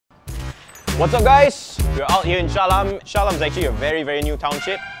What's up guys? We're out here in Shah Alam. Shah Alam is actually a very new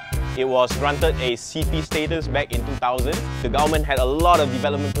township. It was granted a CP status back in 2000. The government had a lot of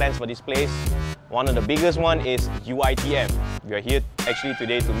development plans for this place. One of the biggest one is UITM. We are here actually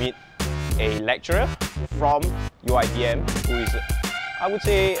today to meet a lecturer from UITM who is, I would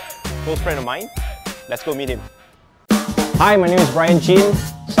say, a close friend of mine. Let's go meet him. Hi, my name is Bryan Chin.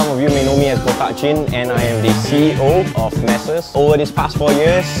 Some of you may know me as Bryan Chin, and I am the CEO of Messrs. Over these past 4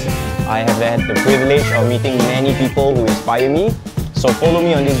 years, I have had the privilege of meeting many people who inspire me. So follow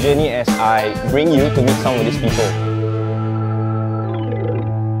me on this journey as I bring you to meet some of these people.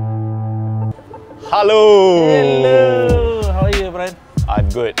 Hello! Hello! How are you, Bryan? I'm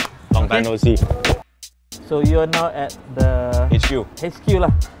good. Long time no see. So you are now at the HQ. HQ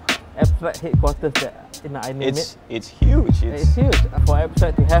lah. ABSTRAX headquarters in I name it. It's huge. It's huge. For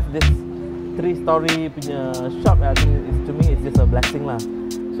ABSTRAX to have this 3-story punya shop, I think to me it's just a blessing lah.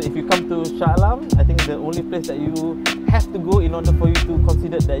 So if you come to Shah Alam, I think the only place that you have to go in order for you to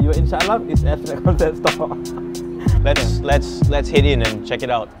consider that you're in Shah Alam is ABSTRAX concept store. Let's head in and check it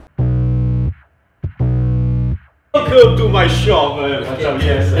out. Welcome to my shop,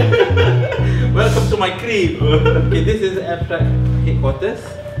 yes. Welcome to my crib. Okay, this is ABSTRAX headquarters.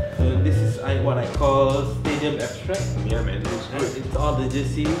 So this is what I call Stadium ABSTRAX. Yeah man, it looks good. It's all the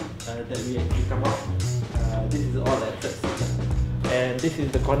jersey that we actually come out. This is all ABSTRAX. And this is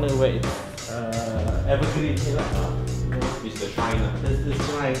the corner where it's evergreen here. It's the shrine. This is the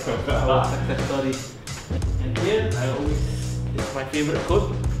shrine of our success story. And here, it's my favorite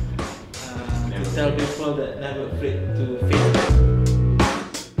quote. To tell people that never afraid to fail.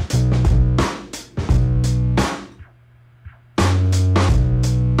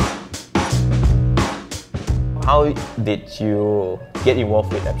 How did you get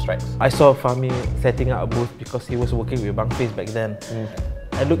involved with ABSTRAX? I saw Fahmi setting up a booth because he was working with Faiz back then.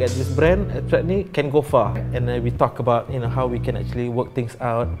 I look at this brand, ABSTRAX ni can go far, and we talk about how we can actually work things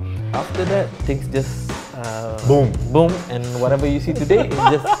out. After that, things just boom, and whatever you see today is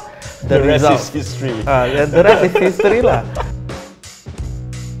just the rest result. is history. The rest is history lah.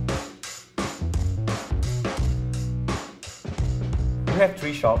 You have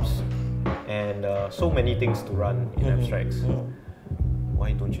 3 shops and so many things to run in ABSTRAX.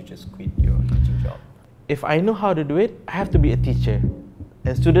 Why don't you just quit your teaching job? If I know how to do it, I have to be a teacher.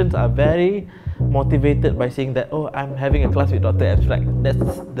 And students are very motivated by saying that, oh, I'm having a class with Dr. ABSTRAX. That's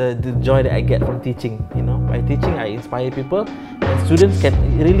the joy that I get from teaching. By teaching, I inspire people, and students can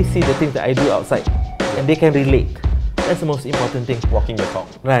really see the things that I do outside, and they can relate. That's the most important thing. Walking the talk.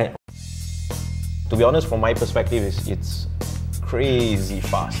 Right. To be honest, from my perspective, it's crazy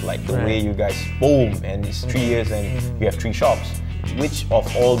fast. Like the way you guys boom, and it's 3 years and you have 3 shops. Which of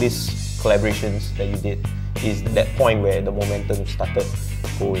all these collaborations that you did is that point where the momentum started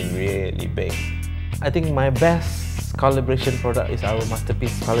going really big? I think my best collaboration product is our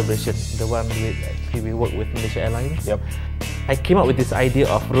masterpiece collaboration, the one we work with Malaysia Airlines. Yep. I came up with this idea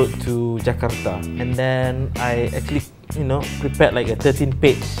of road to Jakarta, and then I actually prepared like a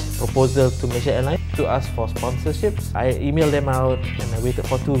 13-page proposal to Malaysia Airlines to ask for sponsorships. I emailed them out and I waited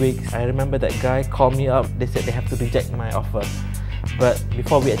for 2 weeks. I remember that guy called me up. They said they have to reject my offer. But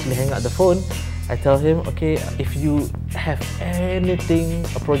before we actually hang up the phone, I tell him, okay, if you have anything,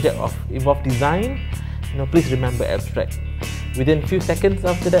 a project involve design, please remember ABSTRAX. Within a few seconds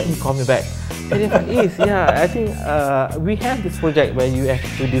after that, he called me back. And if it is, I think we have this project where you have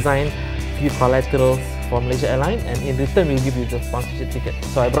to design a few collaterals for Malaysia Airlines, and in return, we'll give you the sponsorship ticket.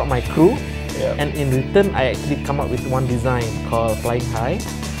 So I brought my crew, and in return, I actually come up with one design called Flying High.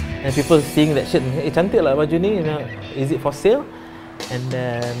 And people seeing that shit, cantik lah baju ni, is it for sale? And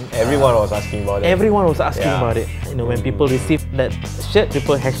then everyone was asking about it. Everyone was asking about it. When people received that shirt,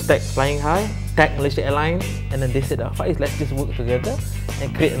 people hashtag Flying High, tag Malaysia Airlines, and then they said, Faiz, let's just work together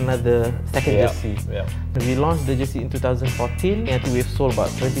and create another second jersey. We launched the jersey in 2014, and I think we've sold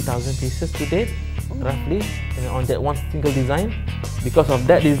about 20,000 pieces to date, roughly, on that one single design. Because of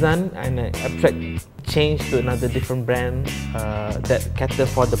that design, and ABSTRAX changed to another different brand that cater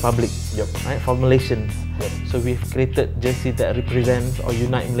for the public, right, for Malaysians. So we've created jersey that represents or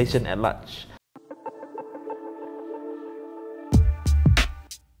unite Malaysian at large.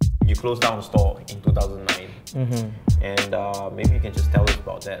 You closed down the store in 2009, and maybe you can just tell us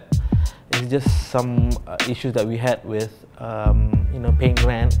about that. It's just some issues that we had with paying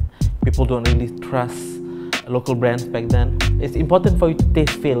rent. People don't really trust local brands back then. It's important for you to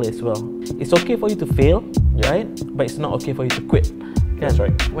taste fail as well. It's okay for you to fail, right? But it's not okay for you to quit. That's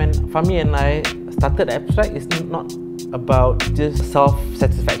right. When Fahmi and I started ABSTRAX, it's not about just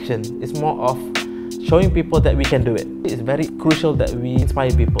self-satisfaction. It's more of showing people that we can do it. It's very crucial that we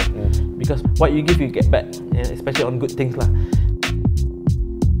inspire people because what you give, you get back, especially on good things lah.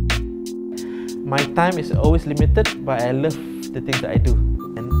 My time is always limited, but I love the things that I do.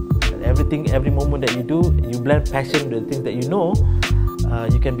 And every moment that you do, you blend passion with the things that you know,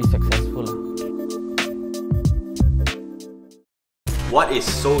 you can be successful. What is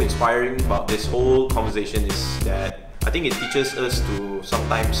so inspiring about this whole conversation is that I think it teaches us to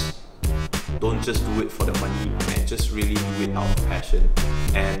sometimes don't just do it for the money and just really do it out of passion.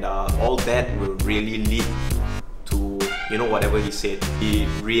 And all that will really lead to, you know, whatever he said. He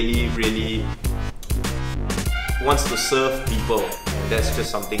really wants to serve people, and that's just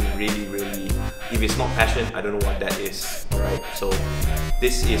something really, if it's not passion, I don't know what that is. Alright, so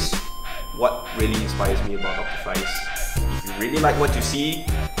this is what really inspires me about Dr. Faiz. If you really like what you see,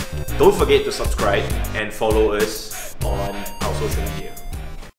 don't forget to subscribe and follow us on our social media.